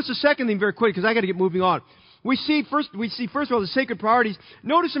 Now, notice the second thing very quick, because I got to get moving on. We see first of all the sacred priorities.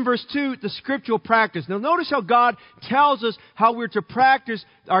 Notice in verse 2 the scriptural practice. Now notice how God tells us how we're to practice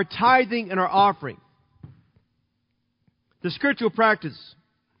our tithing and our offering. The scriptural practice.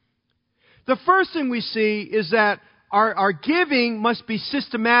 The first thing we see is that our giving must be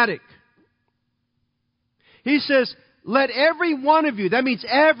systematic. He says, let every one of you, that means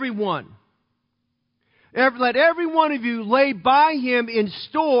everyone, let every one of you lay by him in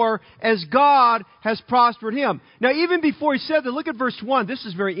store as God has prospered him. Now, even before he said that, look at verse 1. This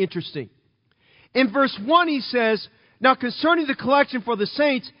is very interesting. In verse 1, he says, now concerning the collection for the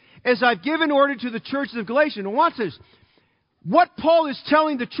saints, as I've given order to the churches of Galatia. Now, watch this. What Paul is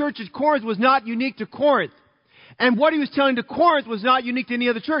telling the church at Corinth was not unique to Corinth. And what he was telling to Corinth was not unique to any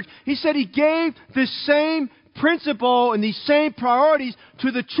other church. He said he gave this same principle and these same priorities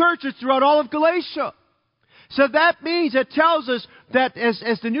to the churches throughout all of Galatia. So that means, it tells us that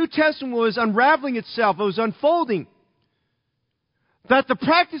as the New Testament was unraveling itself, it was unfolding, that the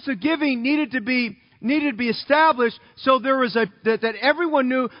practice of giving needed to be established, so there was that everyone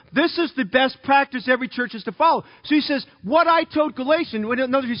knew this is the best practice every church is to follow. So he says, what I told Galatians, in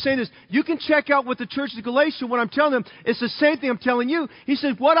other words, he's saying this, you can check out what the church of Galatia, what I'm telling them, it's the same thing I'm telling you. He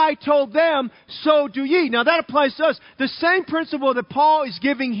says, what I told them, so do ye. Now that applies to us. The same principle that Paul is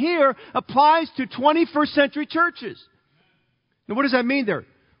giving here applies to 21st century churches. Now what does that mean there?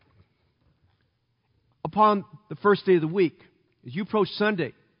 Upon the first day of the week, as you approach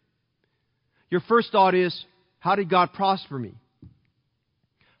Sunday, your first thought is, how did God prosper me?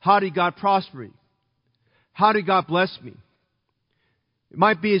 How did God prosper me? How did God bless me? It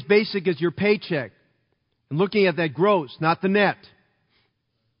might be as basic as your paycheck and looking at that gross, not the net.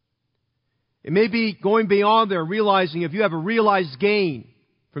 It may be going beyond there, realizing if you have a realized gain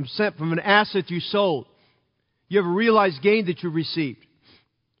from an asset you sold, you have a realized gain that you received,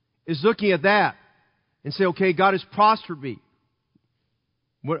 is looking at that and say, okay, God has prospered me.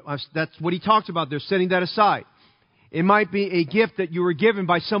 That's what he talks about there, setting that aside. It might be a gift that you were given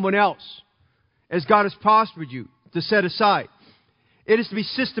by someone else, as God has prospered you, to set aside. It is to be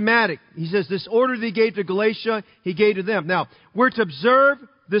systematic. He says this order that he gave to Galatia, he gave to them. Now, we're to observe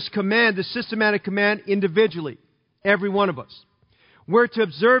this command, this systematic command, individually, every one of us. We're to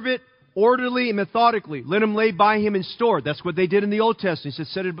observe it orderly and methodically. Let him lay by him in store. That's what they did in the Old Testament. He said,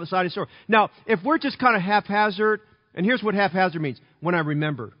 set it beside his store. Now, if we're just kind of haphazard, and here's what haphazard means. When I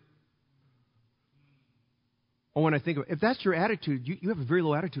remember. Or when I think of it. If that's your attitude, you have a very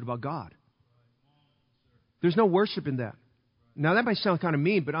low attitude about God. There's no worship in that. Now that might sound kind of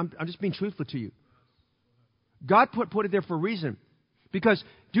mean, but I'm just being truthful to you. God put it there for a reason. Because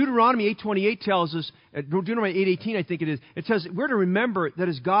Deuteronomy 8:28 tells us, Deuteronomy 8:18 I think it is, it says we're to remember that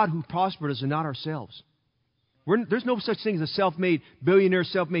it's God who prospered us and not ourselves. There's no such thing as a self-made billionaire,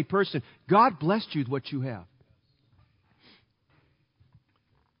 self-made person. God blessed you with what you have.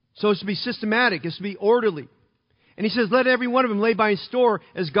 So it's to be systematic. It's to be orderly. And he says, let every one of them lay by his store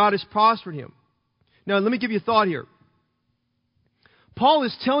as God has prospered him. Now, let me give you a thought here. Paul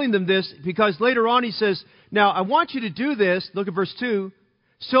is telling them this because later on he says, now, I want you to do this, look at verse 2,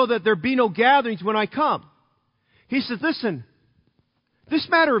 so that there be no gatherings when I come. He says, listen, this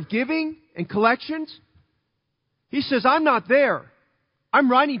matter of giving and collections, he says, I'm not there. I'm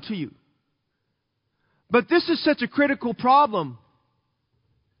writing to you. But this is such a critical problem.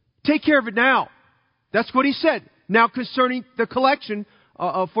 Take care of it now. That's what he said. Now concerning the collection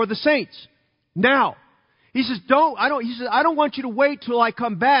for the saints. Now. He says, I don't want you to wait till I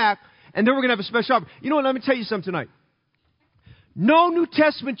come back and then we're going to have a special offer. You know what? Let me tell you something tonight. No New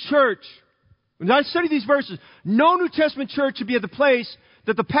Testament church, when I study these verses, no New Testament church should be at the place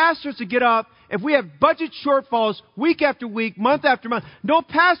that the pastors to get up, if we have budget shortfalls week after week, month after month, no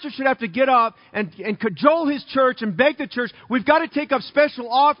pastor should have to get up and cajole his church and beg the church, we've got to take up special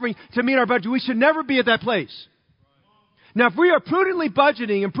offering to meet our budget. We should never be at that place. Now, if we are prudently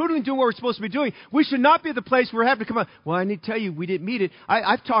budgeting and prudently doing what we're supposed to be doing, we should not be at the place where we're having to come out. Well, I need to tell you, we didn't meet it.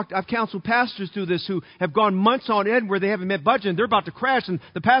 I've counseled pastors through this who have gone months on end where they haven't met budget and they're about to crash and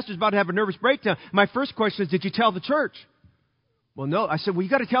the pastor's about to have a nervous breakdown. My first question is, did you tell the church? Well, no. I said, well, you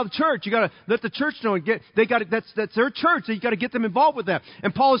got to tell the church. You got to let the church know. That's their church. So you got to get them involved with that.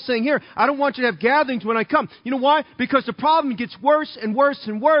 And Paul is saying here, I don't want you to have gatherings when I come. You know why? Because the problem gets worse and worse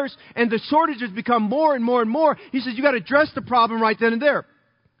and worse, and the shortages become more and more and more. He says, you got to address the problem right then and there.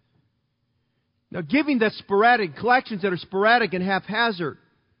 Now, giving that's sporadic, collections that are sporadic and haphazard,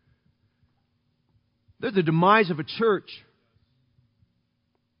 they're the demise of a church.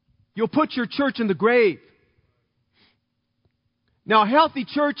 You'll put your church in the grave. Now, healthy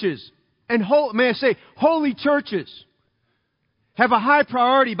churches and may I say, holy churches have a high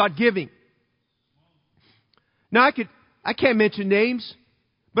priority about giving. Now, I can't mention names,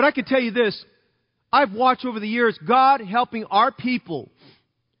 but I can tell you this. I've watched over the years God helping our people,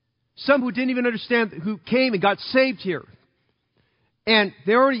 some who didn't even understand, who came and got saved here. And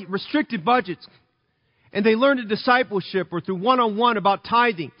they already restricted budgets. And they learned a discipleship or through one-on-one about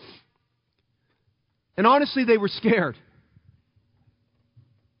tithing. And honestly, they were scared.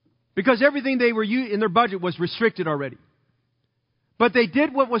 Because everything they were in their budget was restricted already. But they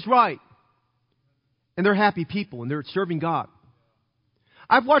did what was right. And they're happy people, and they're serving God.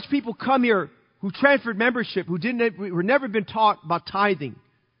 I've watched people come here who transferred membership, who were never been taught about tithing,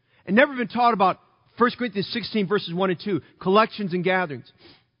 and never been taught about 1 Corinthians 16, verses 1 and 2, collections and gatherings.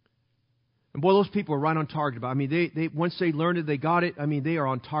 And boy, those people are right on target about it. I mean, they once they learned it, they got it. I mean, they are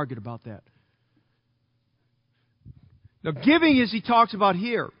on target about that. Now, giving, as he talks about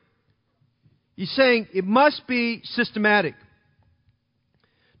here, he's saying it must be systematic.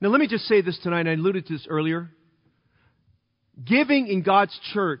 Now, let me just say this tonight, and I alluded to this earlier. Giving in God's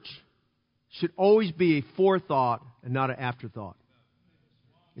church should always be a forethought and not an afterthought.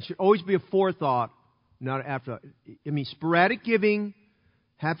 It should always be a forethought, not an afterthought. I mean, sporadic giving,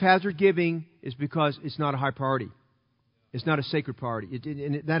 haphazard giving is because it's not a high priority. It's not a sacred priority.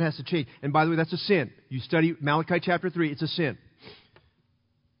 And that has to change. And by the way, that's a sin. You study Malachi chapter 3, it's a sin.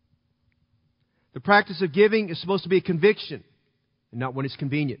 The practice of giving is supposed to be a conviction, and not when it's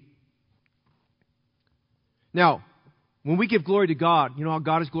convenient. Now, when we give glory to God, you know how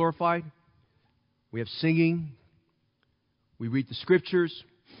God is glorified? We have singing. We read the Scriptures.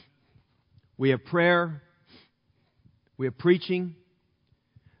 We have prayer. We have preaching.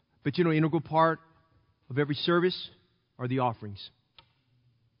 But you know, an integral part of every service are the offerings.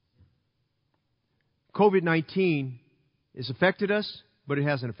 COVID-19 has affected us, but it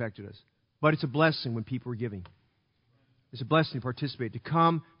hasn't affected us. But it's a blessing when people are giving. It's a blessing to participate, to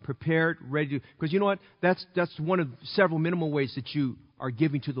come prepared, ready to. Because you know what? That's one of several minimal ways that you are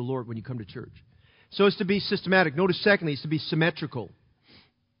giving to the Lord when you come to church. So it's to be systematic. Notice, secondly, it's to be symmetrical.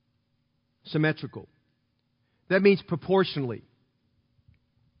 Symmetrical. That means proportionally.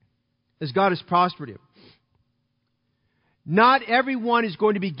 As God has prospered him. Not everyone is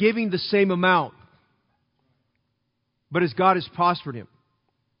going to be giving the same amount. But as God has prospered him.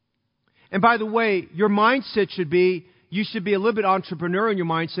 And by the way, your mindset should be, you should be a little bit entrepreneurial in your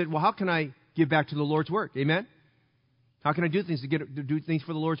mindset. Well, how can I give back to the Lord's work? Amen? How can I do things to do things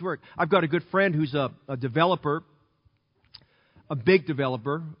for the Lord's work? I've got a good friend who's a developer, a big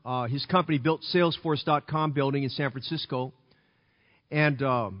developer. His company built Salesforce.com building in San Francisco. And,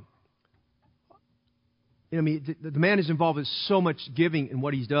 the man is involved in so much giving in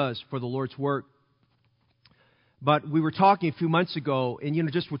what he does for the Lord's work. But we were talking a few months ago, and we're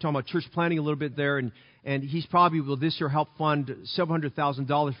talking about church planning a little bit there, and he's probably will this year help fund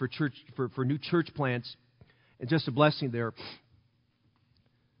 $700,000 for church for new church plants, and just a blessing there.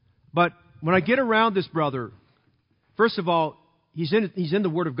 But when I get around this brother, first of all, he's in the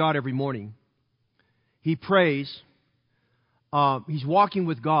Word of God every morning. He prays. He's walking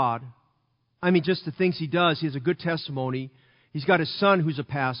with God. I mean, just the things he does. He has a good testimony. He's got his son who's a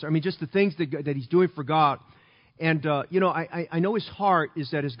pastor. I mean, just the things that he's doing for God. And, I know his heart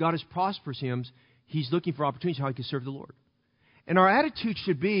is that as God has prospers him, he's looking for opportunities how he can serve the Lord. And our attitude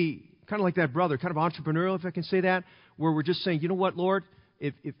should be kind of like that brother, kind of entrepreneurial, if I can say that, where we're just saying, you know what, Lord,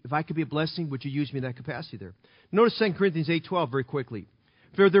 if I could be a blessing, would you use me in that capacity there? Notice 2 Corinthians 8:12 very quickly.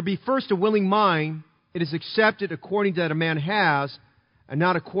 For there be first a willing mind, it is accepted according to that a man has, and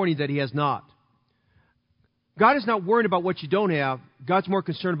not according that he has not. God is not worried about what you don't have. God's more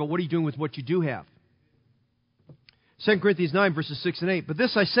concerned about what are you doing with what you do have. 2 Corinthians 9, verses 6 and 8. But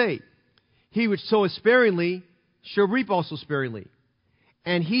this I say, he which soweth sparingly shall reap also sparingly.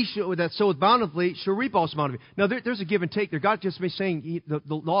 And he that soweth bountifully shall reap also bountifully. Now, there's a give and take there. God just is saying the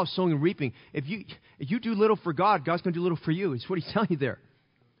law of sowing and reaping. If you do little for God, God's going to do little for you. It's what he's telling you there.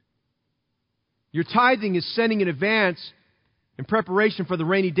 Your tithing is sending in advance in preparation for the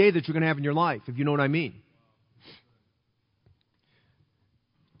rainy day that you're going to have in your life, if you know what I mean.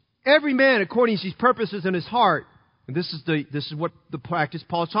 Every man according to his purposes in his heart. And this is what the practice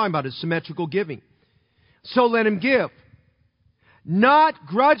Paul is talking about, is symmetrical giving. So let him give. Not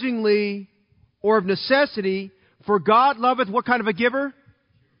grudgingly or of necessity, for God loveth what kind of a giver?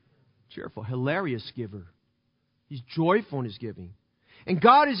 Cheerful, hilarious giver. He's joyful in his giving. And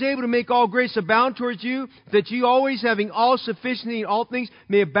God is able to make all grace abound towards you, that you always having all sufficiency in all things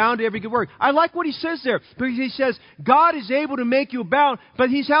may abound to every good work. I like what he says there, because he says God is able to make you abound, but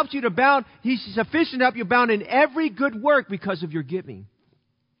He's helped you to abound. He's sufficient to help you abound in every good work because of your giving.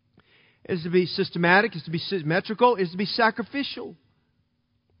 It's to be systematic, it's to be symmetrical, it's to be sacrificial.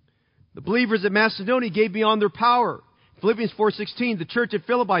 The believers at Macedonia gave beyond their power. Philippians 4:16, the church at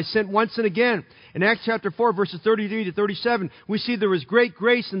Philippi sent once and again. In Acts chapter 4, verses 33 to 37, we see there was great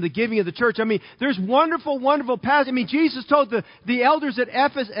grace in the giving of the church. I mean, there's wonderful, wonderful passages. I mean, Jesus told the elders at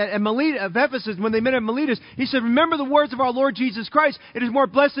Ephesus, when they met at Miletus, He said, remember the words of our Lord Jesus Christ. It is more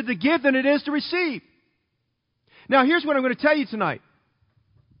blessed to give than it is to receive. Now, here's what I'm going to tell you tonight.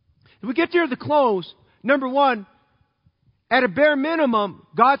 If we get near the close, number one, at a bare minimum,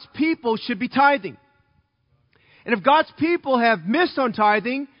 God's people should be tithing. And if God's people have missed on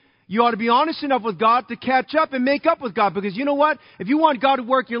tithing, you ought to be honest enough with God to catch up and make up with God. Because you know what? If you want God to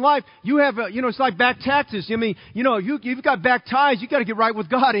work in your life, you have, it's like back taxes. I mean, you've got back tithes. You've got to get right with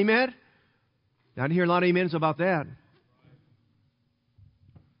God. Amen? Now, I didn't hear a lot of amens about that.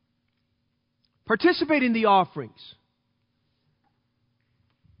 Participate in the offerings.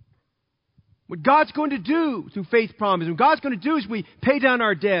 What God's going to do through faith promise, what God's going to do is we pay down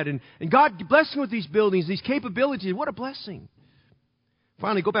our debt, and God blessing with these buildings, these capabilities. What a blessing.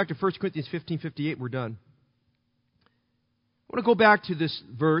 Finally, go back to 1 Corinthians 15:58. We're done. I want to go back to this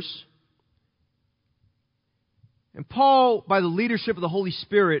verse. And Paul, by the leadership of the Holy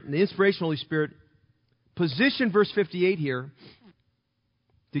Spirit and the inspiration of the Holy Spirit, positioned verse 58 here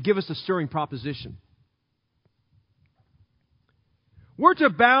to give us a stirring proposition. We're to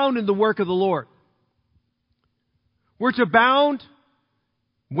abound in the work of the Lord. We're to abound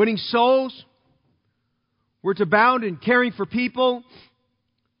winning souls. We're to abound in caring for people.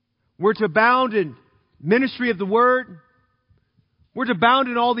 We're to abound in ministry of the Word. We're to abound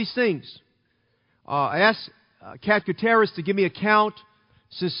in all these things. I asked Kat Gutierrez to give me a count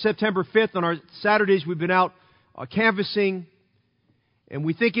since September 5th. On our Saturdays, we've been out canvassing. And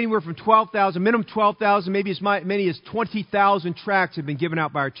we think anywhere from 12,000, minimum 12,000, maybe as many as 20,000 tracts have been given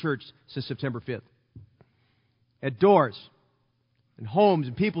out by our church since September 5th. At doors, and homes,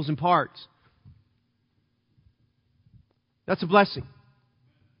 and peoples, and parks. That's a blessing.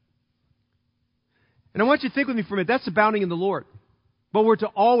 And I want you to think with me for a minute. That's abounding in the Lord. But we're to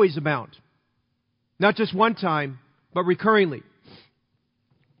always abound. Not just one time, but recurringly.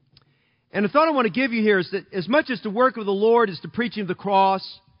 And the thought I want to give you here is that as much as the work of the Lord is the preaching of the cross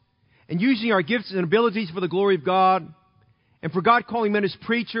and using our gifts and abilities for the glory of God, and for God calling men as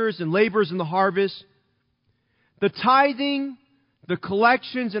preachers and laborers in the harvest, the tithing, the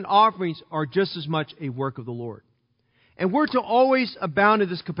collections and offerings are just as much a work of the Lord. And we're to always abound in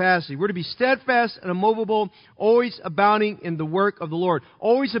this capacity. We're to be steadfast and immovable, always abounding in the work of the Lord.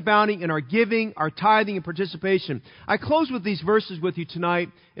 Always abounding in our giving, our tithing, and participation. I close with these verses with you tonight,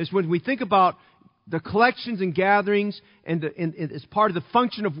 is when we think about the collections and gatherings and as part of the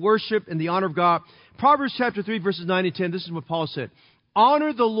function of worship and the honor of God. Proverbs chapter 3, verses 9 and 10, this is what Paul said.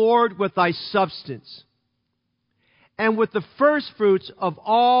 Honor the Lord with thy substance, and with the first fruits of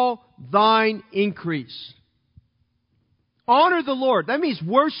all thine increase. Honor the Lord. That means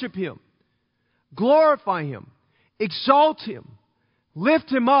worship Him. Glorify Him. Exalt Him. Lift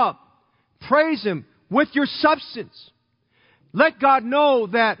Him up. Praise Him with your substance. Let God know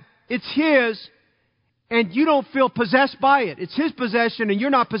that it's His and you don't feel possessed by it. It's His possession and you're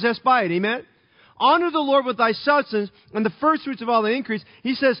not possessed by it. Amen? Honor the Lord with thy substance and the first fruits of all the increase.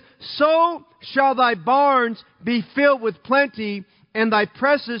 He says, so shall thy barns be filled with plenty, and thy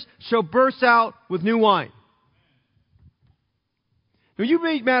presses shall burst out with new wine. When you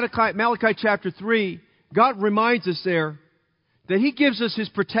read Malachi chapter 3, God reminds us there that He gives us His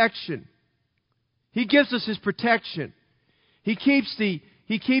protection. He gives us His protection. He keeps the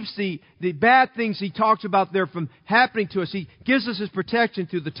bad things He talks about there from happening to us. He gives us His protection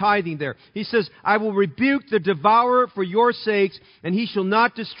through the tithing there. He says, I will rebuke the devourer for your sakes, and he shall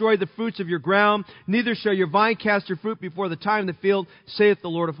not destroy the fruits of your ground, neither shall your vine cast her fruit before the time in the field, saith the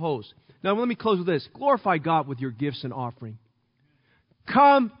Lord of hosts. Now let me close with this. Glorify God with your gifts and offering.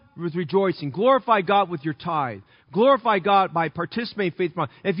 Come with rejoicing. Glorify God with your tithe. Glorify God by participating in faith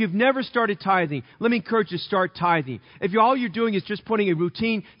promise. If you've never started tithing, let me encourage you to start tithing. If all you're doing is just putting a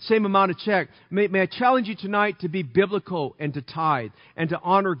routine, same amount of check, may I challenge you tonight to be biblical and to tithe and to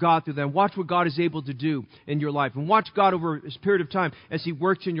honor God through that. And watch what God is able to do in your life. And watch God over a period of time as He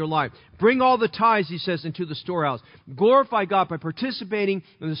works in your life. Bring all the tithes, He says, into the storehouse. Glorify God by participating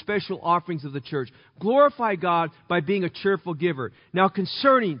in the special offerings of the church. Glorify God by being a cheerful giver. Now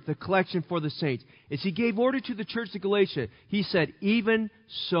concerning preparing the collection for the saints. As he gave order to the church of Galatia, he said, even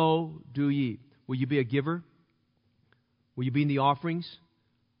so do ye. Will you be a giver? Will you be in the offerings?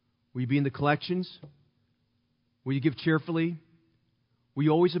 Will you be in the collections? Will you give cheerfully? Will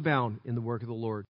you always abound in the work of the Lord?